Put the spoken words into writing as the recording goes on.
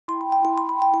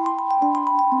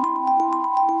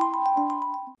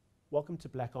Welcome to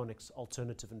Black Onyx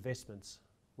Alternative Investments,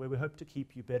 where we hope to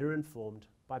keep you better informed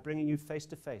by bringing you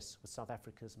face-to-face with South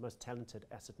Africa's most talented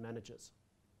asset managers.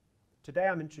 Today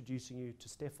I'm introducing you to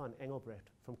Stephan Engelbrecht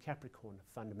from Capricorn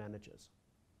Fund Managers.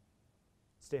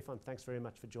 Stephan, thanks very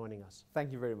much for joining us.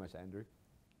 Thank you very much, Andrew.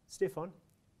 Stephan,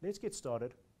 let's get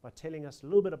started by telling us a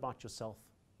little bit about yourself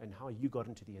and how you got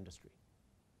into the industry.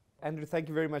 Andrew, thank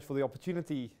you very much for the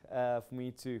opportunity for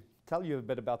me to tell you a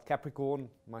bit about Capricorn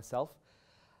myself.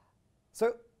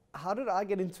 So, how did I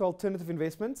get into alternative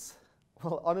investments?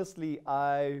 Well, honestly,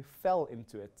 I fell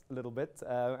into it a little bit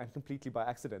and completely by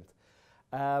accident.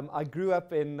 I grew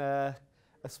up in a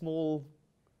small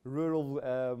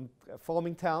rural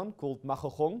farming town called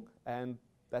Magogong, and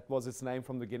that was its name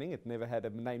from the beginning. It never had a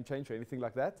name change or anything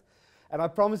like that. And I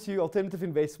promise you, alternative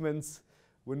investments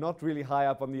were not really high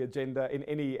up on the agenda in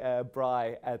any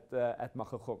braai at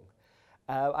Magogong.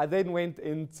 I then went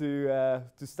into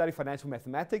to study financial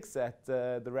mathematics at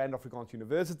the Rand Afrikaans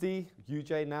University,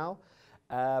 UJ now,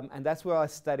 and that's where I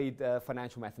studied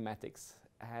financial mathematics.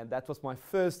 And that was my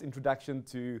first introduction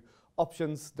to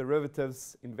options,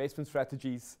 derivatives, investment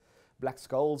strategies, black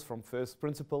skulls from first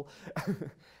principle.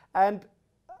 And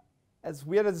as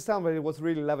weird as it sounds, but it was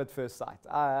really love at first sight.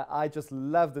 I just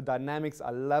loved the dynamics, I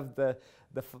loved the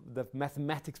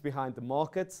mathematics behind the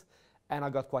markets, and I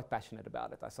got quite passionate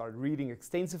about it. I started reading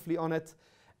extensively on it,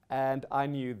 and I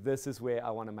knew this is where I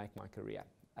want to make my career.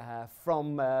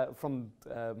 From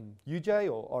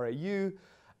UJ or RAU,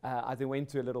 I then went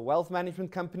to a little wealth management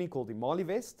company called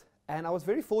Imalivest, and I was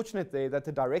very fortunate there that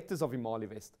the directors of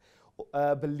Imalivest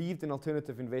believed in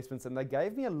alternative investments, and they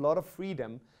gave me a lot of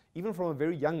freedom, even from a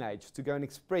very young age, to go and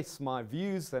express my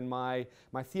views and my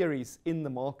theories in the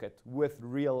market with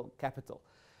real capital.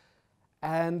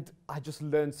 And I just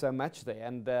learned so much there,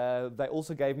 and they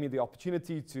also gave me the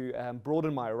opportunity to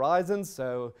broaden my horizons.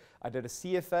 So I did a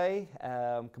CFA,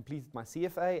 completed my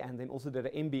CFA, and then also did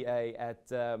an MBA at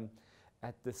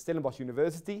the Stellenbosch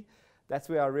University. That's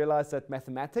where I realized that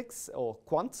mathematics, or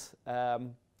quant,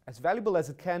 as valuable as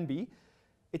it can be,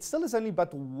 it still is only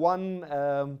but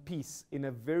one piece in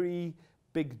a very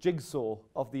big jigsaw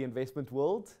of the investment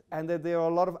world, and that there are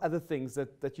a lot of other things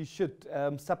that you should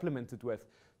supplement it with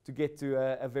to get to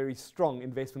a very strong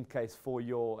investment case for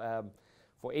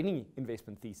any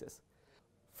investment thesis.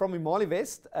 From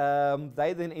Imalivest,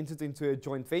 they then entered into a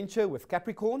joint venture with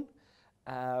Capricorn,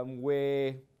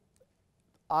 where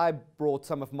I brought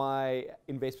some of my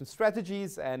investment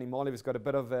strategies, and Imalivest got a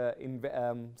bit of a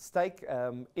stake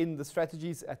in the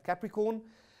strategies at Capricorn.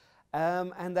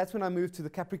 And that's when I moved to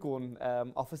the Capricorn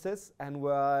offices, and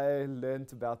where I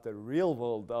learned about the real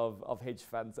world of hedge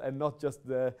funds, and not just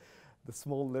the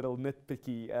small little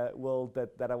nitpicky world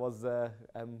that I was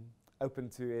open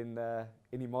to in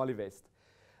Imalivest.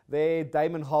 There,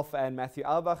 Damon Hoff and Matthew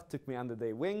Aubach took me under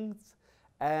their wings,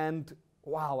 and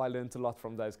wow, I learned a lot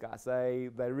from those guys. They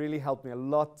really helped me a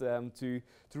lot to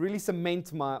really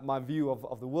cement my view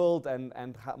of the world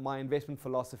and my investment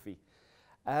philosophy.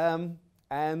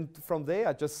 And from there,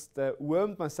 I just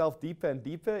wormed myself deeper and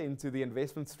deeper into the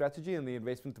investment strategy and the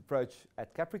investment approach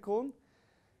at Capricorn.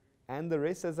 And the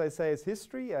rest, as I say, is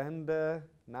history, and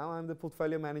now I'm the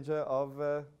portfolio manager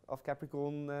of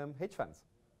Capricorn hedge funds.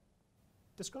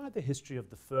 Describe the history of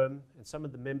the firm and some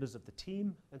of the members of the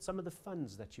team and some of the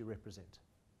funds that you represent.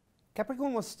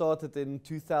 Capricorn was started in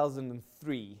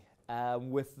 2003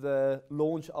 with the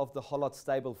launch of the Hollard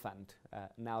Stable Fund,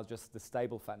 now just the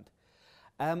Stable Fund.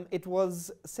 It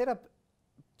was set up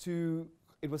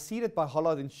it was seeded by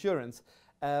Hollard Insurance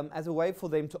as a way for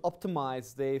them to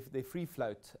optimize their free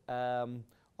float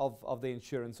of the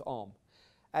insurance arm.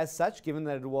 As such, given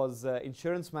that it was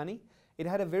insurance money, it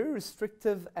had a very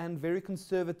restrictive and very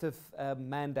conservative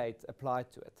mandate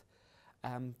applied to it.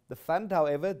 The fund,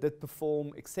 however, did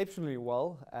perform exceptionally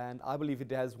well, and I believe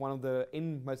it has one of the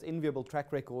most enviable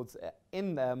track records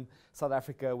in South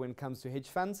Africa when it comes to hedge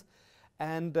funds,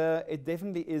 and it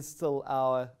definitely is still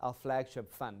our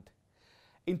flagship fund.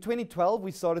 In 2012, we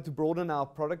started to broaden our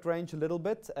product range a little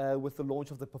bit with the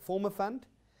launch of the Performer Fund.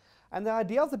 And the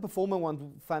idea of the Performer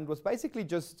Fund was basically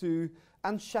just to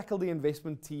unshackle the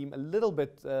investment team a little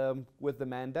bit with the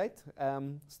mandate,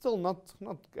 still not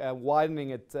widening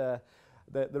it, the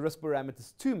risk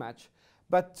parameters too much,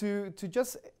 but to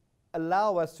just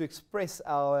allow us to express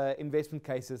our investment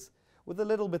cases with a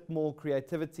little bit more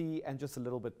creativity and just a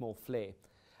little bit more flair.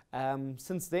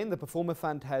 Since then, the Performer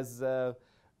Fund has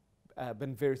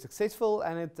been very successful,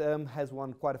 and it has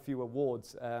won quite a few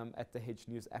awards at the Hedge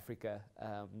News Africa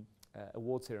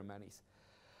award ceremonies.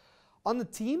 On the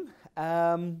team,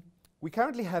 we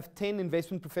currently have 10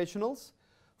 investment professionals,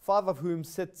 5 of whom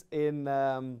sit in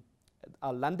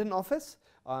our London office,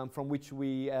 from which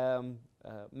we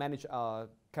manage the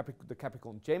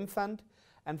Capricorn Gem Fund,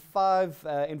 and 5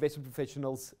 investment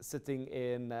professionals sitting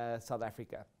in South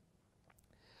Africa.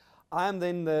 I am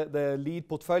then the lead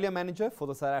portfolio manager for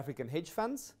the South African hedge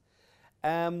funds,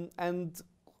 and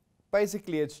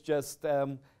basically it's just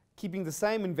keeping the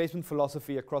same investment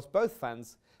philosophy across both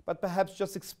funds, but perhaps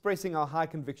just expressing our high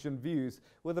conviction views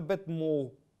with a bit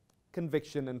more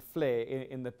conviction and flair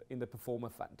in the performer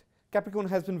fund. Capricorn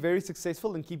has been very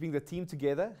successful in keeping the team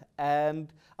together,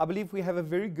 and I believe we have a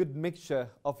very good mixture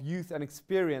of youth and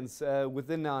experience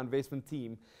within our investment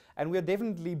team, and we are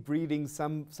definitely breeding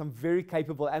some very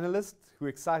capable analysts who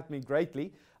excite me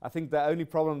greatly. I think the only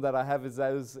problem that I have is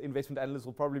those investment analysts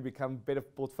will probably become better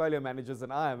portfolio managers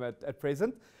than I am at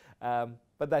present,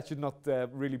 but that should not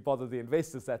really bother the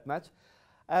investors that much.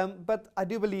 But I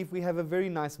do believe we have a very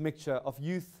nice mixture of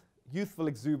youthful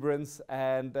exuberance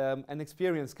and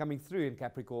experience coming through in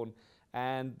Capricorn,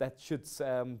 and that should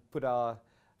put our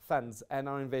funds and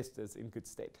our investors in good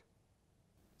stead.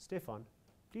 Stephan,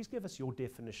 please give us your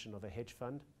definition of a hedge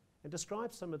fund and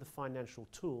describe some of the financial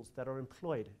tools that are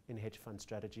employed in hedge fund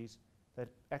strategies that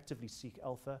actively seek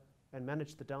alpha and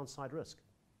manage the downside risk.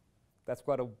 That's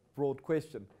quite a broad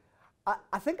question.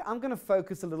 I think I'm going to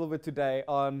focus a little bit today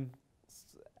on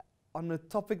a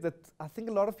topic that I think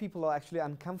a lot of people are actually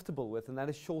uncomfortable with, and that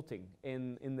is shorting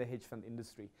in the hedge fund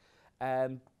industry,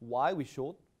 and why we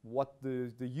short, what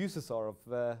the uses are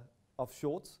of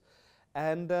shorts,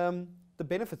 and the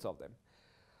benefits of them.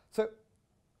 So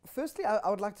firstly, I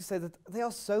would like to say that there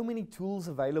are so many tools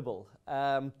available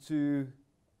to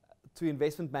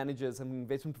investment managers and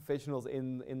investment professionals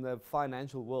in the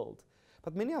financial world,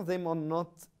 but many of them are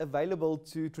not available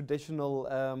to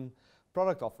traditional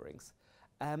product offerings.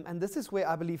 And this is where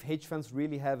I believe hedge funds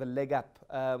really have a leg up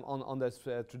on those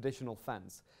traditional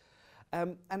funds.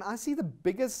 And I see the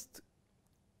biggest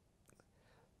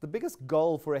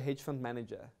goal for a hedge fund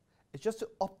manager is just to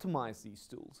optimize these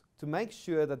tools, to make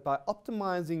sure that by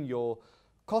optimizing your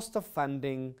cost of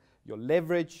funding, your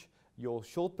leverage, your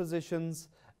short positions,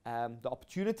 the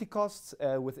opportunity costs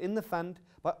within the fund,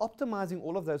 by optimizing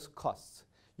all of those costs,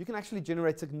 you can actually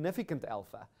generate significant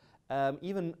alpha.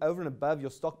 Even over and above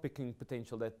your stock picking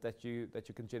potential that you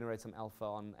can generate some alpha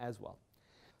on as well.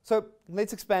 So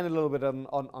let's expand a little bit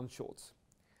on shorts.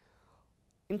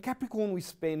 In Capricorn, we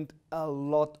spend a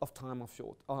lot of time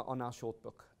on our short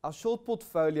book. Our short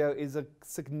portfolio is a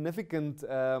significant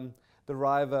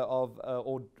deriver of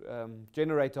or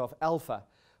generator of alpha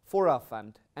for our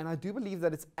fund, and I do believe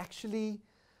that it's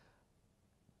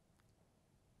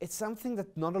something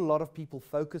that not a lot of people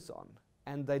focus on,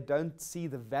 and they don't see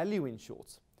the value in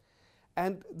shorts.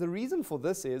 And the reason for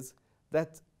this is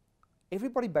that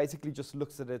everybody basically just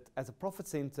looks at it as a profit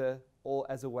center or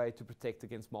as a way to protect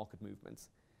against market movements,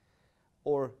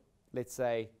 or let's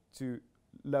say to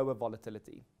lower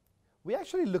volatility. We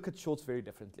actually look at shorts very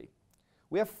differently.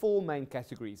 We have 4 main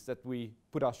categories that we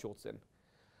put our shorts in.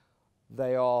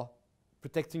 They are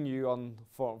protecting you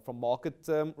from market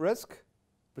risk,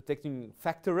 protecting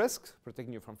factor risk,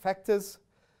 protecting you from factors,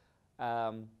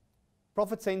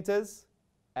 profit centers,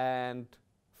 and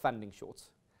funding shorts.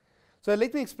 So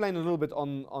let me explain a little bit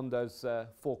on those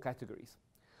 4 categories.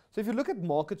 So if you look at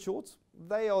market shorts,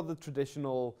 they are the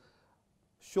traditional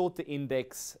short the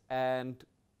index and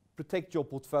protect your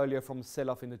portfolio from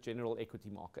sell-off in the general equity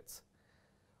markets.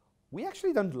 We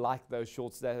actually don't like those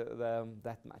shorts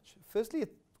that much. Firstly,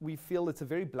 we feel it's a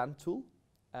very blunt tool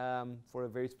for a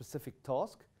very specific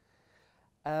task.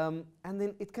 And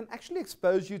then it can actually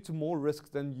expose you to more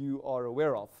risk than you are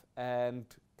aware of, and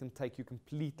can take you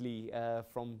completely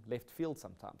from left field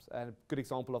sometimes. And a good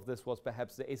example of this was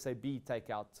perhaps the SAB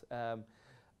takeout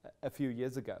a few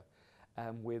years ago,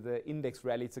 where the index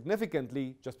rallied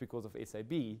significantly just because of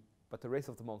SAB, but the rest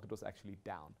of the market was actually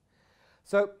down.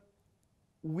 So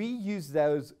we use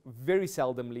those very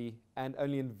seldomly and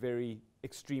only in very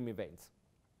extreme events.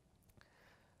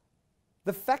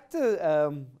 The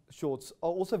factor shorts are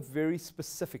also very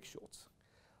specific shorts.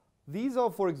 These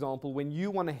are, for example, when you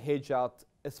want to hedge out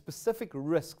a specific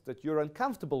risk that you're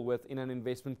uncomfortable with in an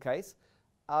investment case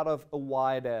out of a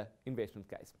wider investment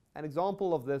case. An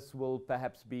example of this will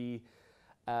perhaps be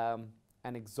an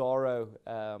Exaro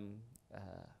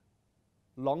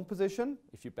long position,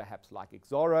 if you perhaps like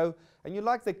Exaro, and you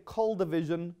like the coal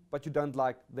division, but you don't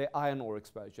like the iron ore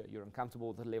exposure. You're uncomfortable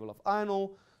with the level of iron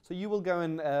ore, so you will go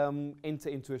and enter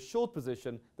into a short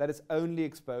position that is only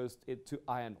exposed to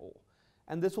iron ore.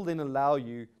 And this will then allow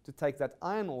you to take that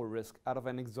iron ore risk out of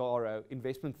an Exaro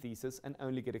investment thesis and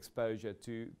only get exposure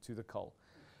to the coal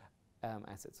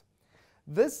assets.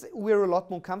 This we're a lot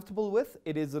more comfortable with.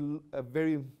 It is a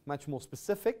very much more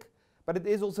specific, but it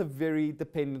is also very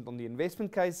dependent on the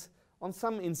investment case. On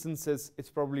some instances, it's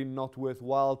probably not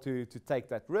worthwhile to take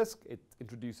that risk. It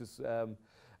introduces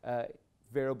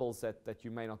variables that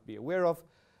you may not be aware of,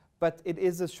 but it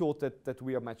is a short that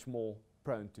we are much more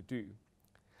prone to do.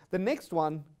 The next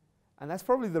one, and that's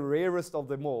probably the rarest of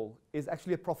them all, is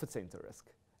actually a profit center risk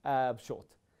short.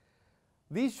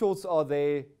 These shorts are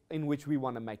there in which we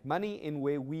want to make money, in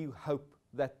where we hope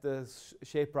that the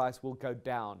share price will go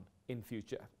down in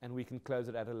future and we can close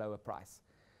it at a lower price.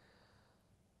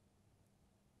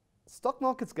 Stock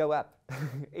markets go up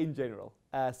in general.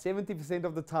 70%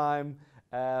 of the time,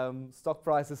 stock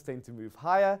prices tend to move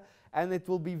higher, and it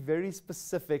will be very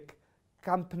specific,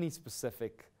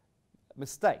 company-specific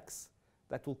mistakes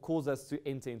that will cause us to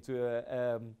enter into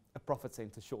a profit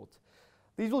center short.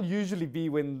 These will usually be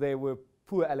when there were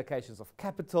poor allocations of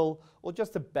capital or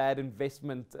just a bad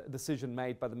investment decision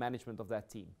made by the management of that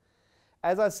team.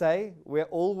 As I say, we're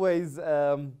always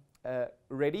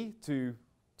ready to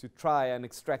try and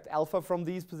extract alpha from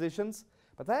these positions,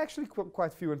 but they're actually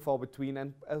quite few and far between,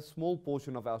 and a small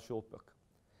portion of our short book.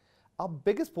 Our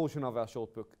biggest portion of our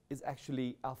short book is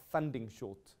actually our funding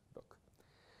short book.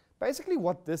 Basically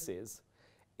what this is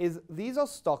these are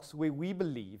stocks where we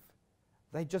believe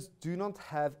they just do not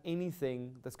have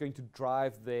anything that's going to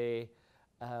drive their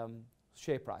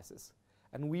share prices.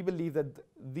 And we believe that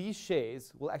these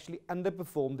shares will actually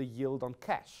underperform the yield on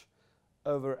cash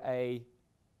over a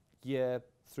year,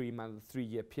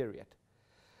 3-year period.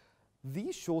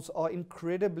 These shorts are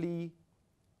incredibly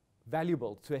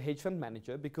valuable to a hedge fund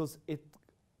manager because it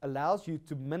allows you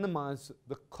to minimize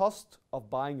the cost of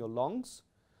buying your longs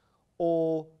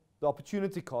or the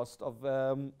opportunity cost of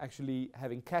actually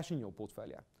having cash in your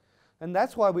portfolio. And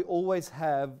that's why we always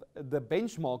have the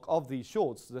benchmark of these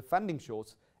shorts, the funding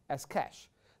shorts, as cash.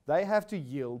 They have to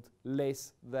yield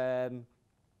less than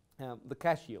the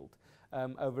cash yield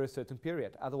over a certain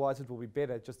period. Otherwise, it will be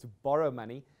better just to borrow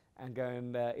money and go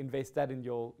and invest that in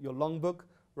your long book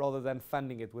rather than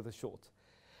funding it with a short.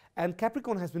 And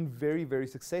Capricorn has been very, very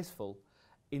successful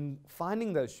in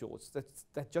finding those shorts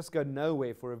that just go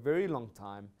nowhere for a very long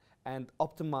time and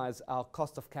optimize our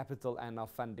cost of capital and our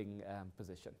funding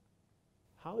position.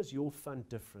 How is your fund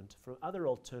different from other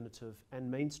alternative and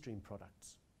mainstream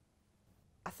products?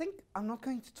 I think I'm not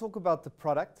going to talk about the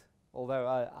product, although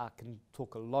I can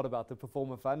talk a lot about the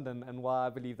Performer Fund and why I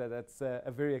believe that that's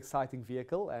a very exciting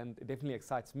vehicle, and it definitely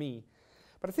excites me.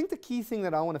 But I think the key thing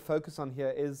that I want to focus on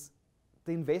here is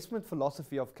the investment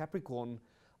philosophy of Capricorn.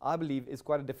 I believe is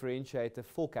quite a differentiator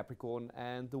for Capricorn,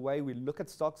 and the way we look at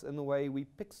stocks and the way we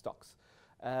pick stocks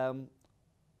are,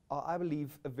 I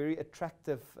believe, a very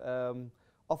attractive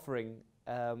offering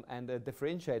and a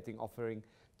differentiating offering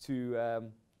to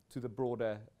the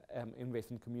broader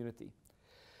investment community.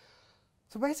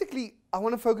 So basically, I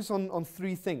want to focus on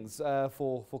three things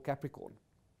for Capricorn.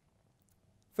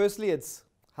 Firstly, it's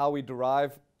how we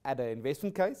derive at an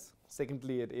investment case.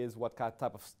 Secondly, it is what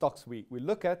type of stocks we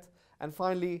look at. And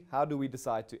finally, how do we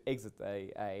decide to exit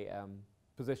a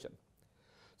position?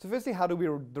 So firstly, how do we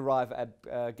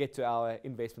get to our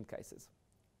investment cases?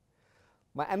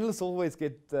 My analysts always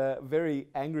get very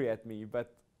angry at me,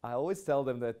 but I always tell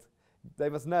them that they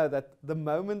must know that the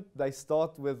moment they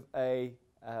start with a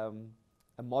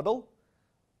model,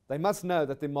 they must know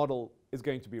that the model is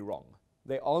going to be wrong.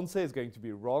 Their answer is going to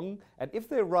be wrong, and if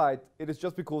they're right, it is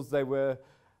just because they were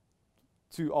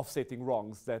two offsetting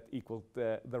wrongs that equaled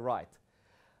the right.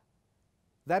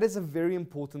 That is a very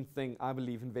important thing I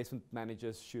believe investment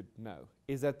managers should know,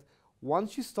 is that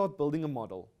once you start building a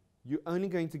model, you're only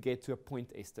going to get to a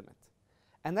point estimate.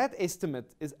 And that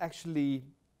estimate is actually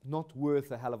not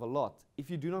worth a hell of a lot if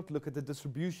you do not look at the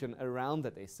distribution around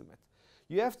that estimate.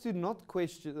 You have to not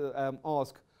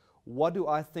ask, what do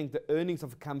I think the earnings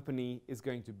of a company is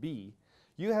going to be?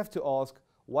 You have to ask,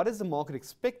 what is the market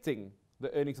expecting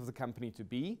the earnings of the company to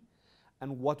be,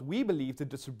 and what we believe the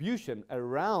distribution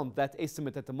around that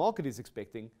estimate that the market is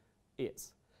expecting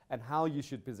is, and how you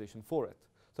should position for it.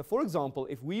 So for example,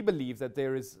 if we believe that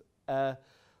there is a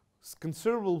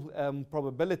considerable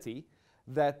probability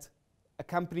that a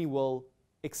company will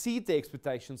exceed the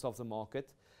expectations of the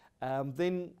market,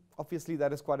 then obviously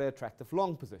that is quite an attractive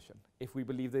long position. If we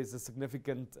believe there's a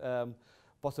significant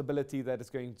possibility that it's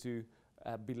going to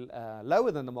be lower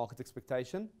than the market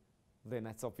expectation, then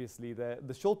that's obviously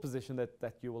the short position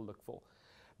that you will look for.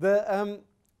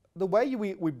 The way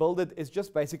we build it is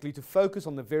just basically to focus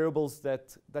on the variables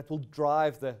that will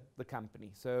drive the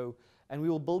company. And we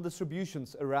will build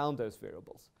distributions around those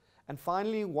variables. And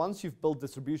finally, once you've built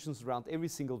distributions around every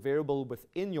single variable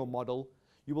within your model,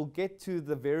 you will get to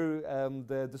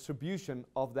the distribution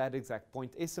of that exact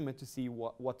point estimate to see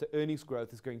what the earnings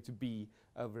growth is going to be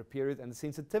over a period, and the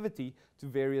sensitivity to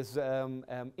various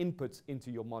inputs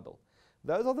into your model.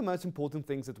 Those are the most important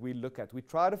things that we look at. We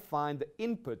try to find the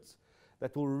inputs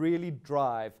that will really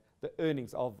drive the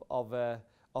earnings of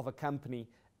a company,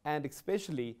 and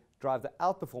especially drive the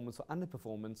outperformance or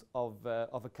underperformance of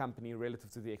a company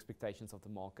relative to the expectations of the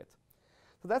market.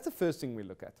 So that's the first thing we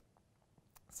look at.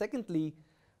 Secondly,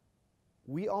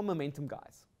 we are momentum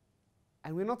guys.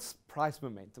 And we're not price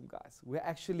momentum guys. We're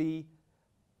actually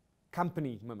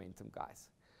company momentum guys.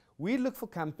 We look for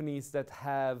companies that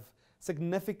have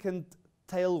significant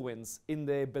tailwinds in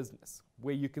their business,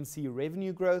 where you can see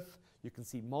revenue growth, you can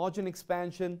see margin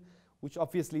expansion, which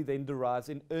obviously then derives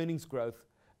in earnings growth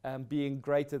being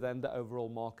greater than the overall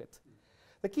market.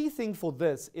 The key thing for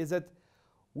this is that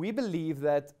we believe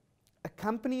that a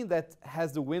company that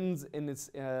has the wins in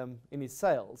its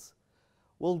sales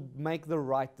will make the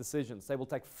right decisions. They will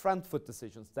take front foot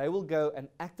decisions. They will go and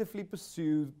actively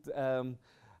pursue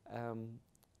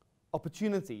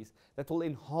opportunities that will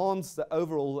enhance the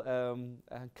overall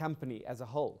company as a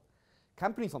whole.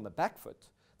 Companies on the back foot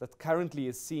that currently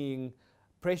is seeing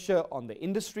pressure on the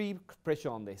industry, pressure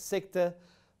on their sector,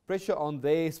 pressure on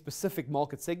their specific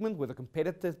market segment with a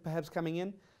competitor perhaps coming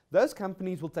in, those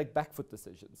companies will take back foot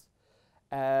decisions.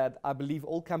 And I believe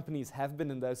all companies have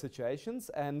been in those situations,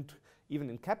 and even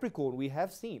in Capricorn we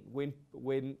have seen when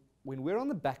we're on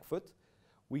the back foot,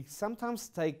 we sometimes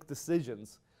take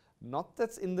decisions not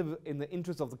that's in the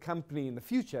interest of the company in the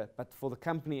future, but for the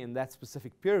company in that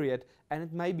specific period, and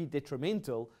it may be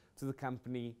detrimental to the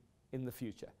company in the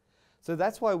future. So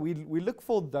that's why we look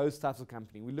for those types of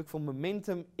company. We look for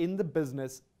momentum in the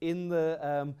business, in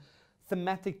the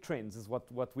thematic trends is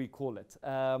what we call it.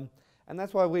 And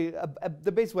that's why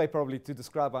the best way probably to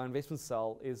describe our investment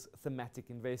style is thematic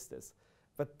investors.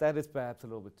 But that is perhaps a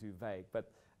little bit too vague.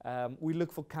 But we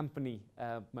look for company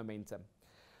momentum.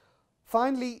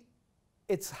 Finally,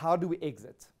 it's how do we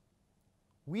exit?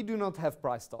 We do not have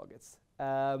price targets.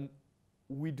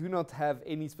 We do not have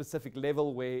any specific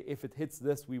level where if it hits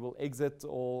this, we will exit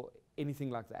or anything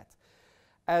like that.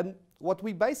 And what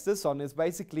we base this on is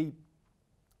basically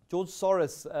George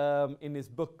Soros, in his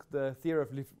book, The Theory of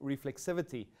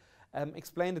Reflexivity,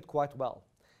 explained it quite well.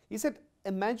 He said,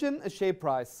 imagine a share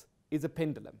price is a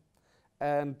pendulum,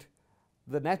 and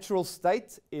the natural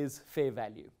state is fair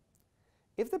value.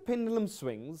 If the pendulum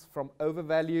swings from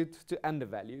overvalued to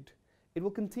undervalued, it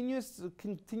will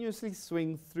continuously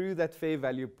swing through that fair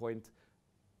value point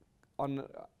on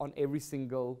every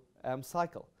single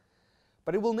cycle.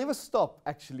 But it will never stop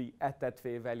actually at that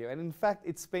fair value. And in fact,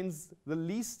 it spends the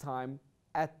least time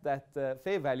at that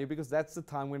fair value because that's the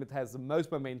time when it has the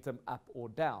most momentum up or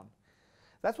down.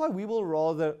 That's why we will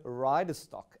rather ride a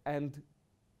stock and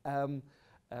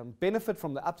benefit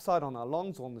from the upside on our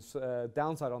longs, on the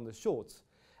downside on the shorts,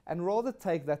 and rather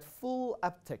take that full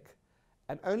uptick.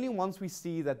 And only once we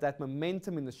see that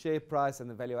momentum in the share price and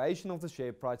the valuation of the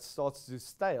share price starts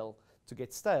to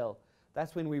get stale,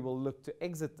 that's when we will look to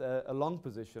exit a long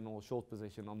position or short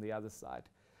position on the other side.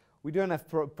 We don't have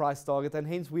price target, and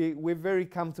hence we're very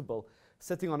comfortable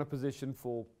sitting on a position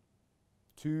for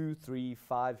 2, 3,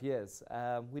 5 years.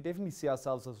 We definitely see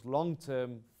ourselves as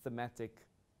long-term thematic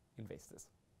investors.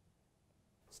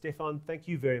 Stephan, thank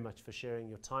you very much for sharing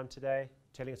your time today,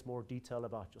 telling us more detail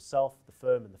about yourself, the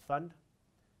firm and the fund.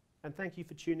 And thank you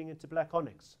for tuning into Black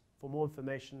Onyx. For more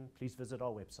information, please visit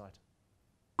our website.